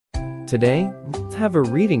Today, let's have a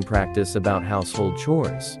reading practice about household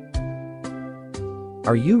chores.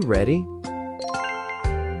 Are you ready?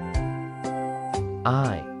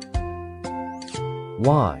 I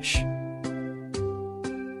wash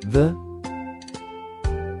the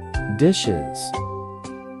dishes.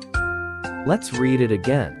 Let's read it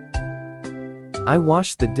again. I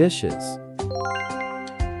wash the dishes.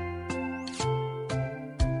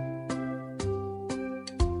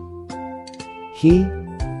 He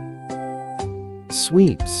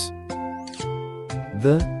sweeps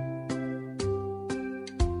the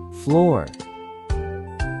floor.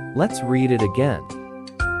 Let's read it again.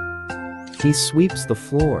 He sweeps the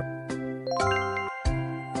floor.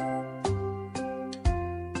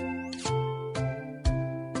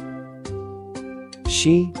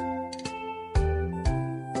 She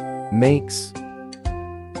makes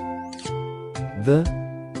the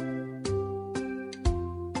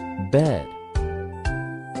bed.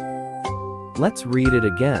 Let's read it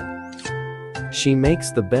again. She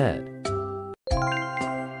makes the bed.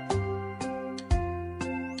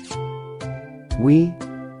 We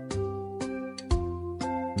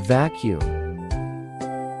vacuum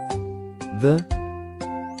the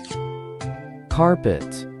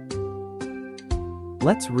carpet.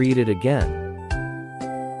 Let's read it again.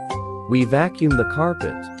 We vacuum the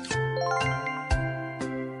carpet.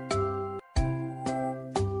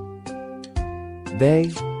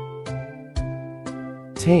 They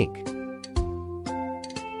take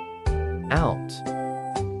out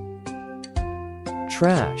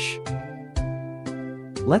trash.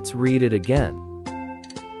 Let's read it again.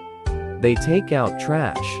 They take out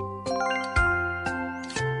trash.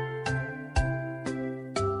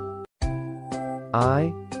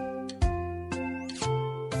 I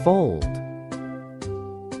fold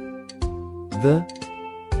the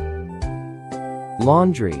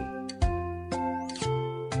laundry.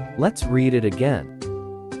 Let's read it again.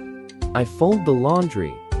 I fold the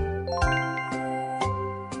laundry.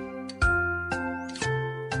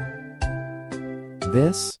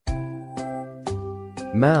 This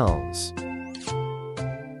mows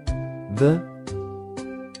the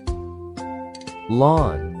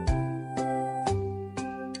lawn.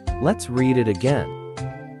 Let's read it again.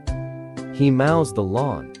 He mows the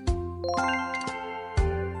lawn.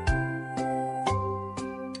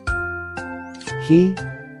 He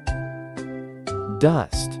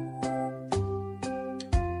dusts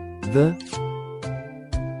the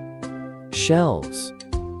shelves.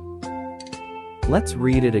 Let's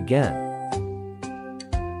read it again.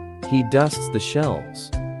 He dusts the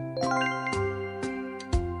shelves.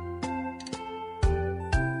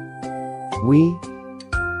 We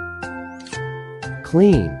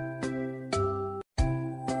clean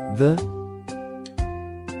the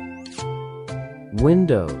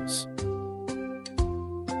windows.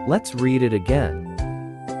 Let's read it again.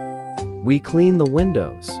 We clean the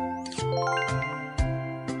windows.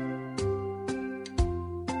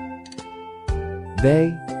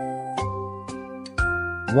 They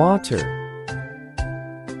water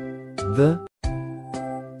the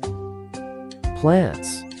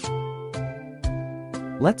plants.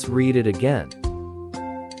 Let's read it again.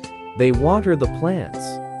 They water the plants.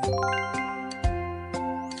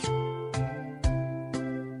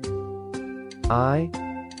 I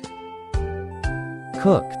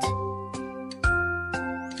cooked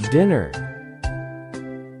dinner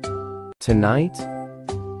tonight.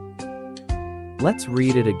 Let's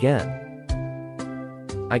read it again.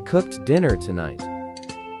 I cooked dinner tonight.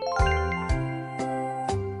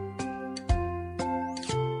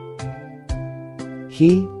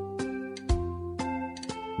 He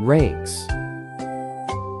rakes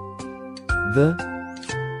the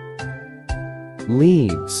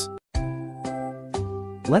leaves.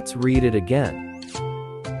 Let's read it again.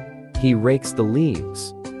 He rakes the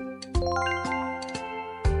leaves.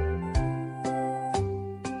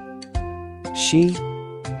 She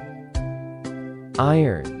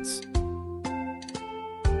irons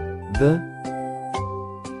the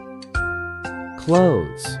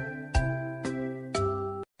clothes.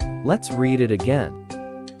 Let's read it again.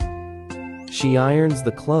 She irons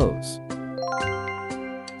the clothes.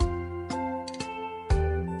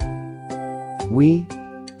 We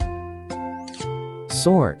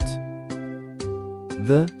sort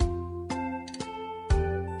the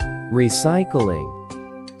recycling.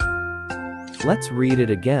 Let's read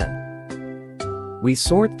it again. We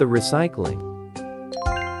sort the recycling.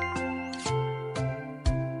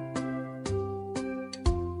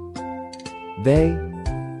 They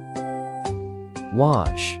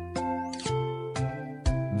wash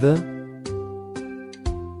the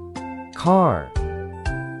car.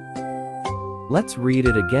 Let's read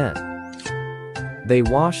it again. They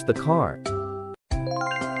wash the car.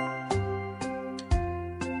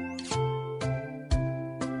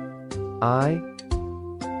 I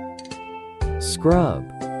scrub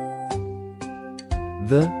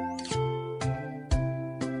the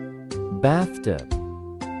bathtub.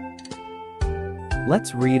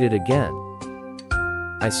 Let's read it again.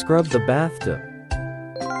 I scrub the bathtub.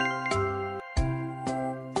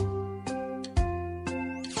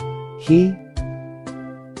 He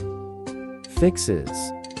fixes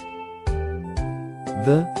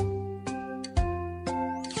the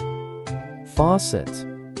faucet.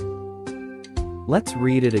 Let's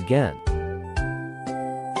read it again.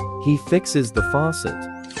 He fixes the faucet.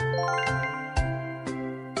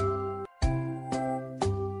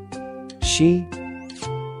 She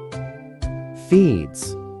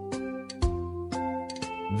feeds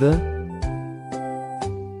the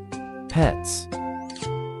pets.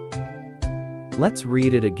 Let's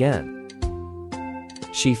read it again.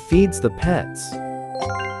 She feeds the pets.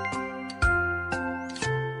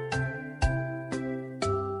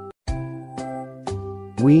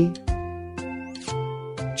 We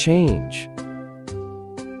change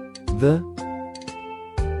the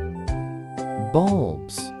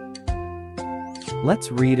bulbs.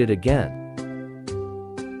 Let's read it again.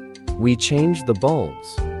 We change the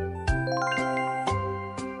bulbs.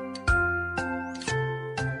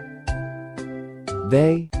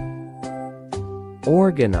 They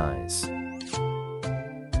organize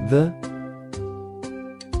the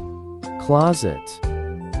closet.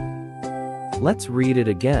 Let's read it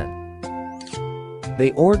again.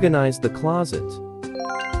 They organize the closet.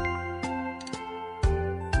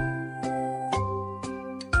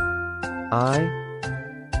 I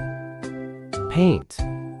paint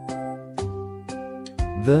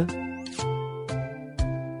the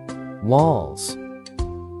walls.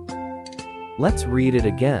 Let's read it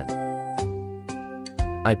again.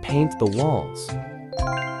 I paint the walls.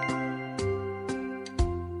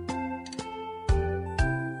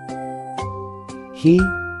 He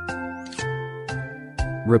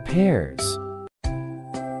repairs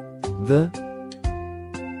the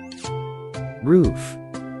roof.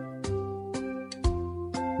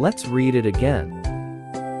 Let's read it again.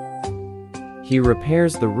 He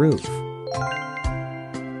repairs the roof.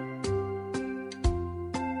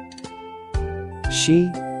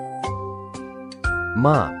 She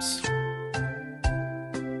mops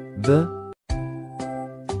the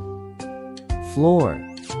floor.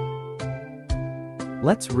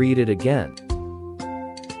 Let's read it again.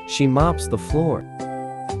 She mops the floor.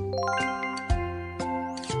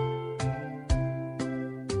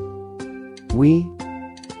 We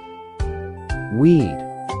weed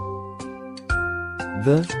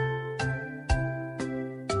the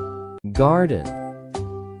garden.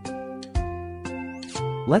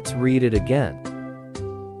 Let's read it again.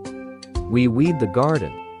 We weed the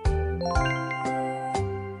garden.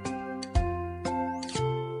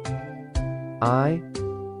 I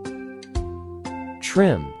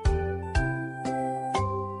trim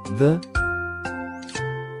the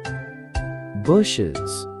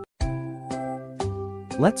bushes.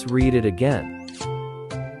 Let's read it again.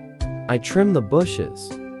 I trim the bushes.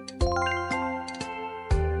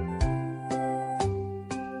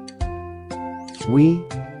 We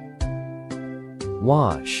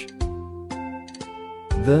wash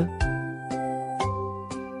the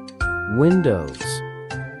windows.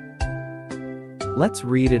 Let's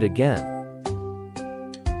read it again.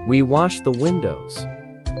 We wash the windows.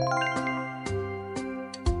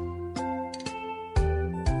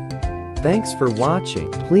 Thanks for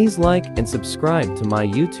watching. Please like and subscribe to my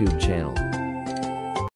YouTube channel.